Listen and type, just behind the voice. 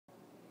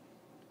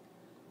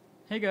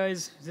Hey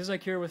guys,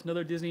 Zizzac here with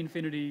another Disney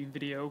Infinity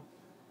video.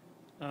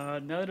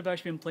 Now that I've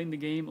actually been playing the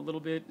game a little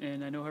bit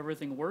and I know how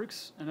everything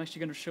works, I'm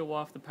actually going to show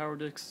off the power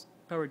discs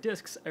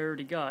I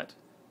already got,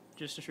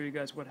 just to show you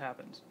guys what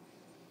happens.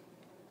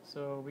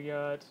 So we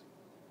got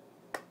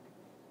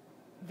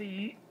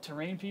the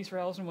terrain piece for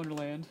Alice in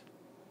Wonderland,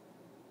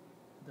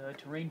 the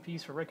terrain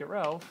piece for Wreck-It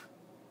Ralph,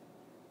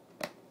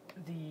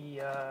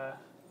 the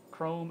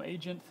Chrome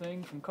agent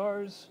thing from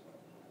Cars.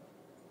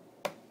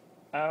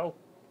 Ow.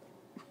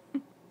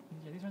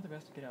 Yeah, these aren't the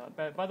best to get out.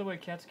 By the way,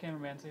 Cat's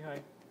cameraman, say hi.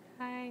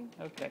 Hi.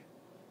 Okay.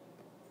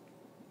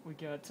 We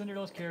got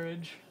Cinderella's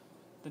carriage,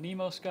 the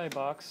Nemo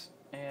skybox,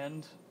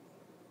 and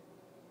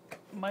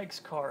Mike's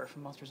car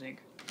from Monsters, Inc.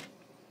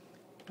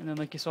 And then,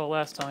 like you saw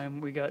last time,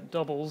 we got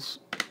doubles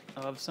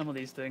of some of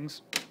these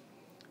things.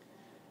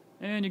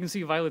 And you can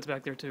see Violet's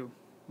back there too.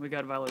 We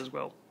got Violet as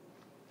well.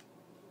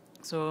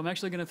 So I'm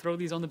actually going to throw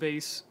these on the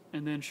base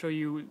and then show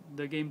you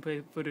the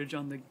gameplay footage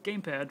on the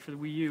gamepad for the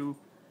Wii U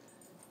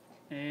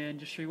and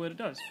just show you what it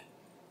does.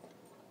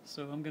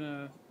 So I'm going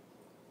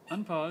to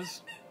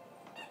unpause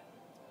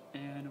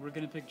and we're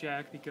going to pick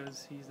Jack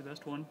because he's the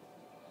best one.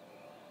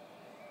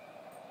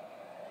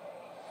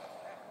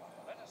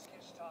 Let us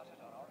get started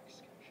on our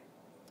excursion.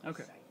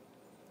 Okay.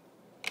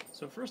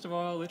 So first of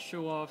all, let's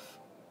show off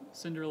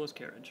Cinderella's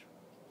carriage.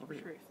 Over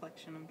here.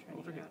 Reflection I'm trying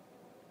Over to here.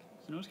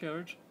 get. Cinderella's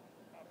carriage.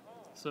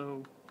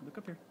 So, look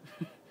up here.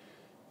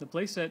 The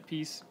playset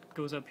piece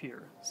goes up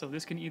here. So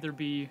this can either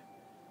be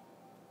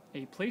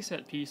a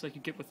playset piece like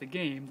you get with the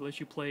game that lets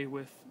you play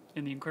with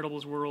in the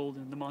Incredibles world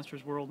and the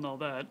Monsters world and all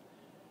that,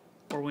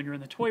 or when you're in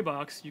the toy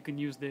box, you can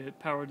use the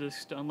power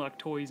discs to unlock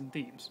toys and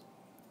themes.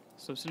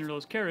 So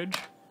Cinderella's carriage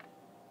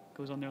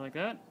goes on there like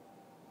that,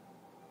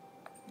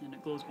 and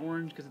it glows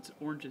orange because it's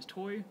Orange's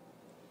toy.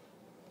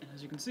 And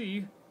as you can see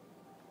you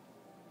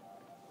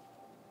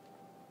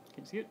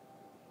see it?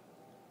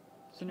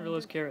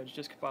 Cinderella's carriage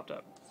just popped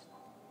up.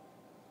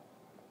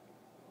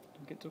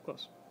 Don't get too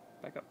close.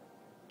 Back up.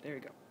 There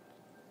you go.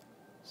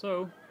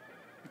 So,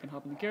 you can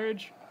hop in the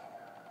carriage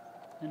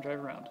and drive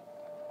around.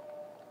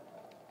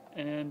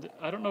 And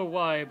I don't know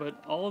why,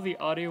 but all of the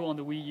audio on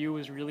the Wii U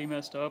is really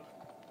messed up.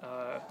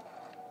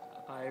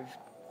 I've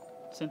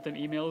sent them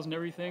emails and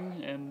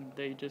everything, and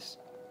they just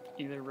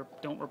either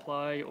don't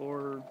reply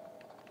or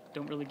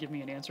don't really give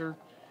me an answer.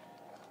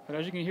 But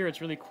as you can hear,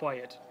 it's really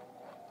quiet.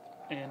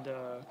 And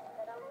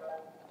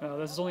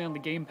this is only on the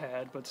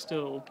gamepad, but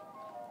still,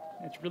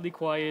 it's really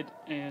quiet,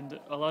 and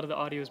a lot of the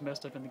audio is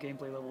messed up in the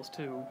gameplay levels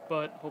too,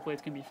 but hopefully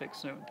it's going to be fixed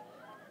soon.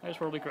 I just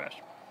horribly crashed.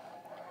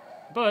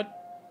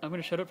 But, I'm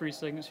going to shut up for a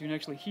second so you can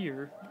actually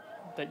hear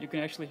that you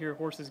can actually hear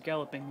horses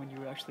galloping when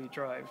you actually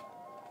drive.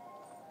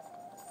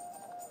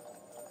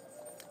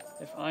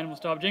 If Ein will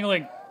stop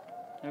jingling!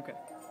 Okay.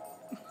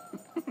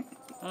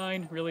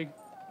 Ein, really?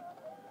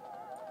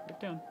 Get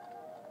down.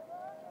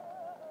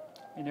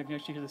 And you can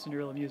actually hear the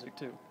Cinderella music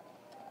too.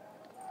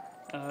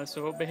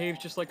 So it behaves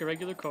just like a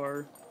regular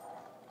car.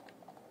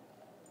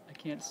 I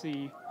can't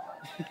see.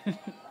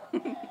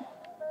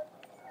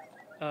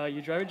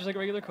 You drive it just like a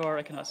regular car.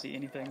 I cannot see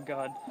anything.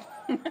 God.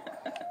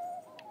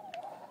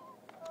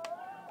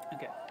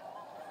 Okay.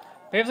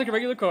 Behaves like a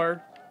regular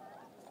car.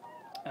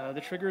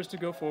 The trigger is to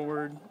go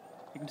forward.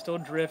 You can still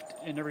drift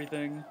and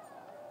everything.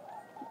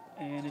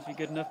 And if you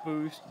get enough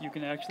boost, you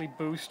can actually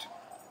boost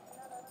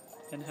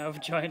and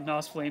have giant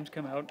NOS flames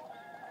come out.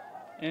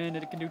 And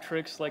it can do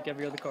tricks like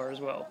every other car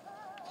as well.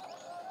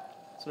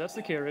 So that's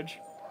the carriage.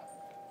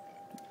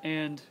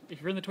 And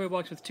if you're in the toy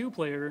box with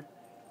two-player,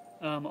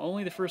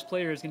 only the first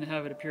player is going to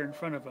have it appear in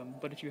front of them.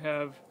 But if you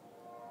have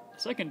a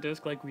second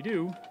disc like we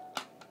do,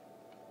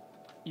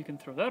 you can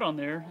throw that on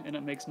there and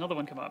it makes another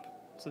one come up.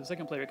 So the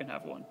second player can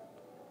have one.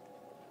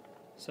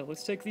 So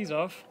let's take these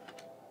off.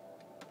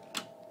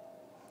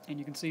 And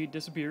you can see it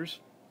disappears.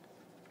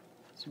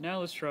 So now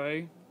let's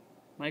try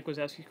Mike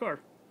Wazowski's car.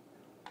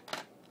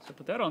 So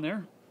put that on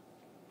there,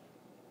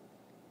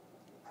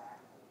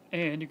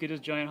 and you get his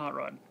giant hot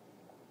rod.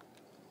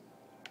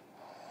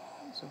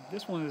 So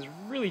this one is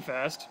really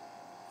fast,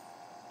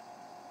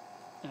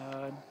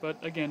 but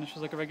again, it's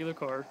just like a regular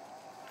car.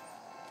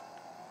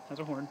 Has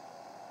a horn.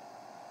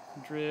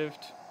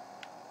 Drift.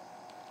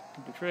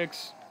 Do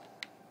tricks.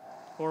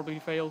 Horribly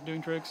fail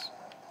doing tricks.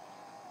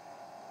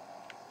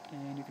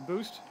 And you can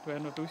boost. Do I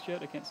have enough boost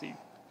yet? I can't see.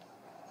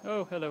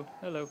 Oh, hello,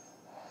 hello.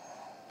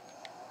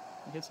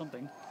 I hit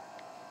something.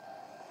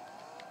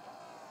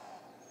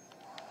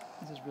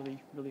 This is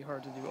really, really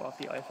hard to do off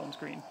the iPhone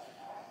screen.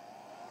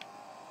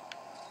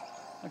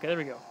 Okay, there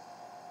we go.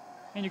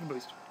 And you can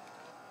boost.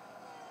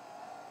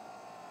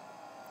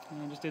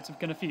 And I just did some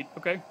kind of feat.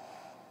 Okay.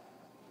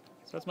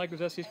 So that's Mike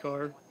Wazowski's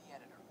car.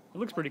 It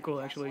looks pretty cool,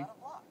 actually.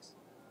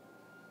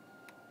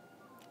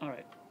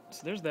 Alright,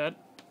 so there's that.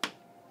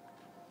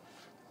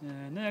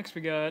 And next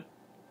we got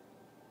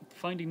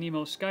Finding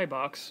Nemo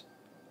Skybox.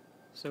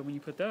 So when you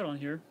put that on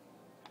here,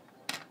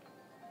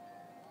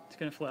 it's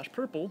going to flash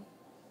purple,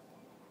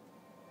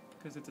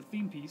 because it's a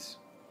theme piece.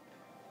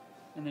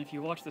 And then if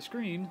you watch the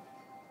screen,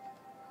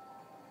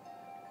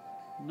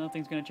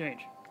 nothing's going to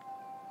change.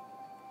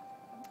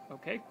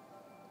 Okay,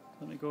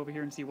 let me go over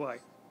here and see why.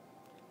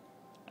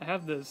 I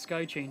have the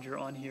sky changer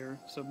on here,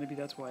 so maybe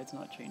that's why it's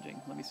not changing.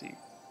 Let me see.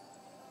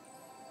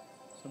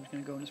 So I'm just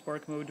going to go into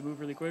spark mode to move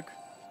really quick.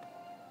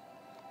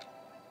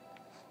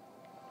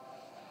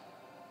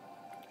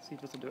 See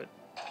if this will do it.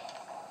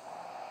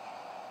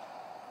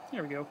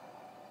 There we go.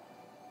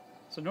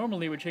 So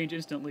normally it would change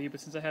instantly,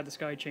 but since I had the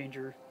sky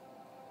changer,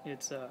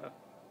 it's, you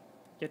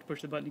have to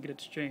push the button to get it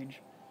to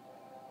change.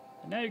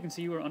 And now you can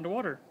see we're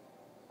underwater.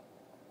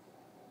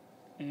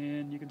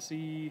 And you can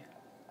see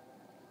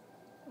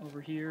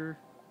over here,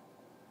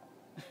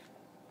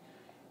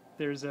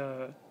 there's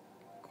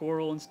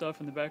coral and stuff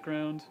in the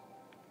background.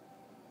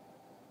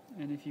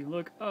 And if you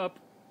look up,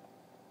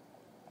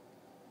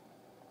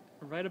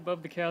 right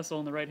above the castle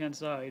on the right-hand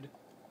side,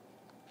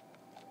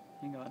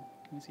 hang on,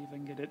 let me see if I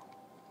can get it.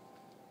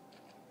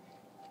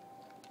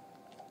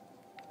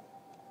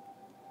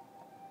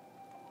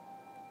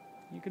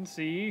 You can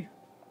see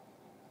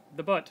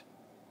the butt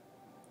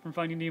from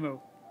Finding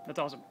Nemo. That's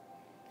awesome.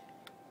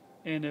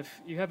 And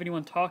if you have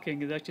anyone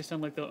talking, it actually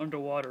sounds like they're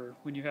underwater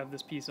when you have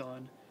this piece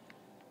on.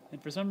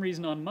 And for some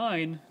reason on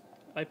mine,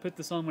 I put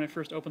this on when I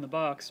first opened the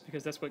box,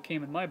 because that's what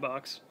came in my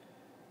box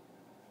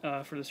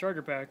for the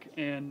starter pack,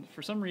 and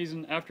for some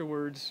reason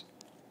afterwards,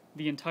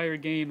 the entire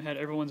game had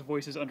everyone's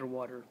voices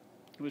underwater.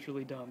 It was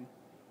really dumb.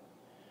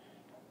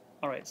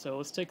 Alright, so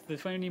let's take the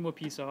Finding Nemo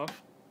piece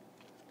off.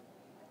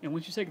 And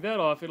once you take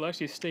that off, it'll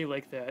actually stay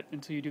like that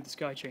until you do the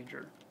sky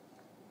changer,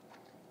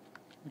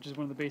 which is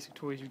one of the basic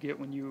toys you get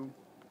when you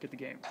get the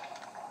game.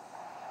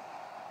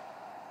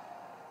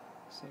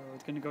 So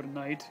it's going to go to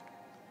night,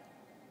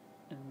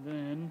 and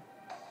then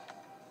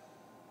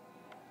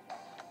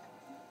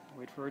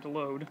wait for it to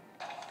load.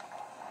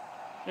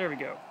 There we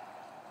go.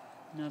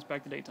 Now it's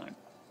back to daytime.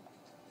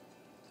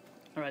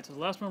 Alright, so the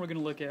last one we're going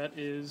to look at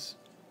is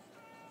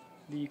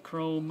the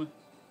chrome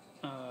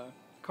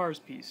cars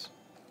piece.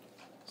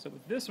 So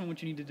with this one,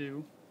 what you need to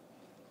do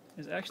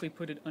is actually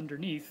put it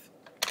underneath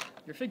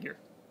your figure,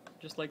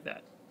 just like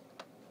that.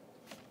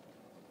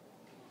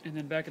 And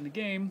then back in the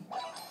game,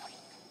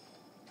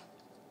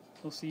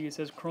 you'll see it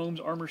says Chrome's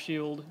Armor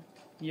Shield.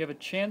 You have a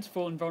chance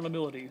for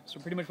invulnerability. So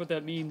pretty much what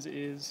that means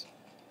is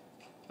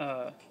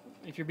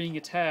if you're being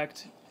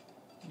attacked,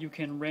 you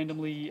can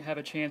randomly have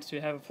a chance to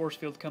have a force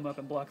field come up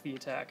and block the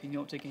attack, and you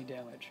don't take any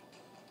damage.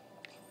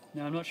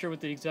 Now, I'm not sure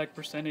what the exact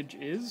percentage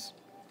is,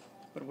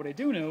 but what I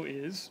do know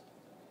is,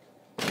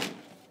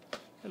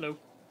 hello,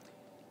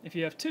 if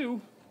you have two,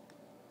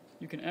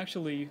 you can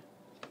actually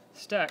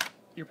stack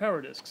your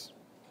power discs.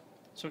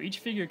 So each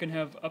figure can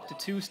have up to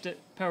two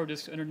power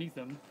discs underneath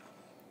them.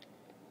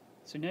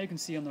 So now you can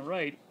see on the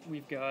right,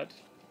 we've got,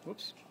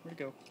 whoops, where'd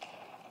it go?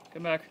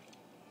 Come back.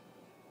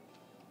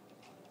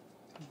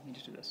 Let me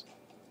just do this.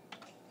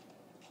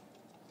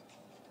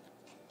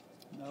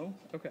 No?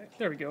 Okay,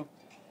 there we go.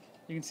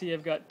 You can see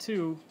I've got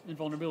two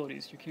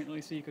invulnerabilities. You can't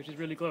really see because she's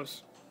really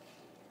close.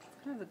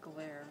 It's kind of a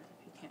glare,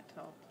 if you can't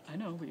tell. I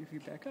know, but if you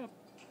back up,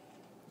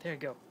 there you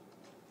go.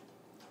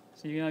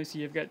 So you now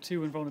see I've got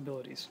two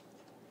invulnerabilities.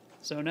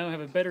 So now I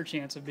have a better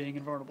chance of being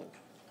invulnerable.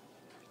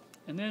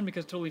 And then,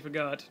 because I totally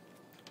forgot,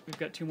 we've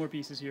got two more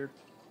pieces here.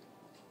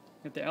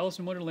 We have the Alice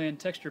in Wonderland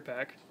texture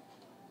pack.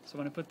 So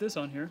when I put this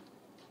on here,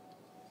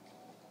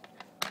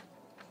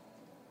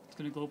 it's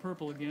going to glow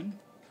purple again.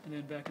 And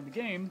then back in the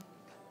game,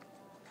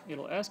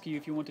 it'll ask you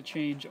if you want to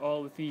change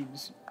all the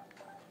themes.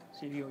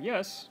 So you go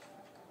yes,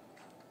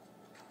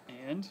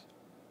 and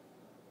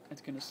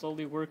it's going to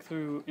slowly work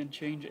through and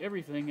change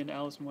everything in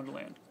Alice in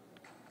Wonderland.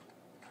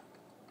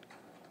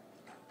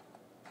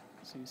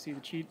 So you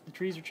see the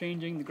trees are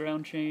changing, the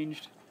ground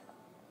changed.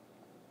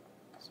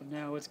 So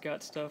now it's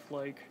got stuff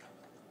like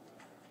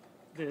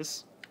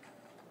this.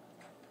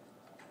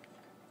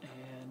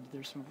 And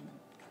there's some,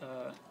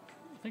 I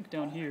think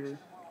down here.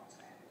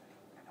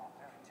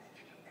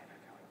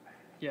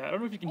 Yeah, I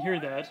don't know if you can hear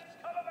that.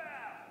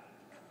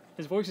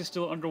 His voice is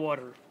still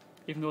underwater,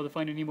 even though the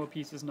Finding Nemo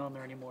piece isn't on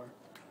there anymore.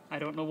 I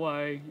don't know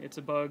why. It's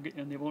a bug,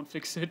 and they won't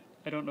fix it.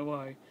 I don't know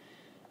why.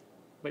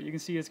 But you can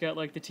see it's got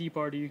like the Tea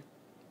Party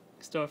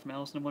stuff from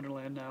Alice in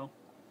Wonderland now.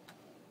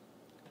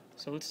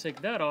 So let's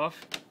take that off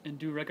and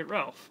do Wreck-It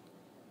Ralph.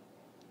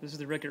 This is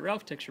the Wreck-It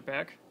Ralph texture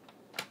pack.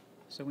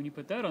 So when you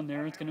put that on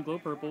there, it's going to glow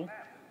purple.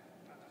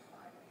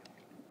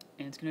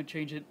 And it's going to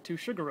change it to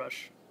Sugar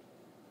Rush.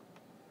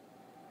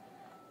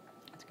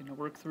 It's going to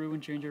work through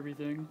and change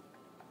everything.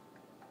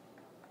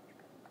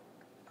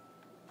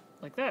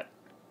 Like that.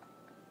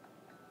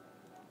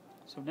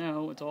 So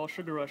now it's all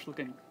Sugar Rush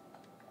looking.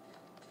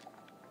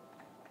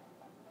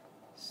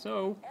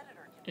 So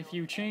if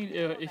you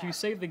if you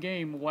save the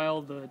game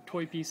while the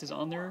toy piece is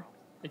on there,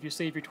 if you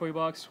save your toy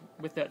box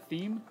with that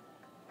theme,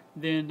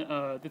 then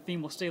the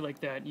theme will stay like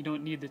that. You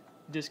don't need the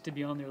disc to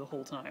be on there the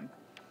whole time.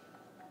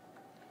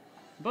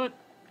 But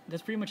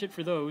that's pretty much it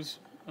for those.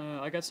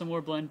 I got some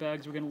more blind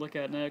bags we're going to look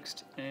at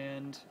next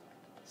and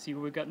see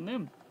what we've got in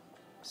them.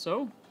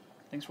 So,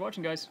 thanks for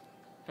watching, guys.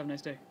 Have a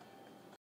nice day.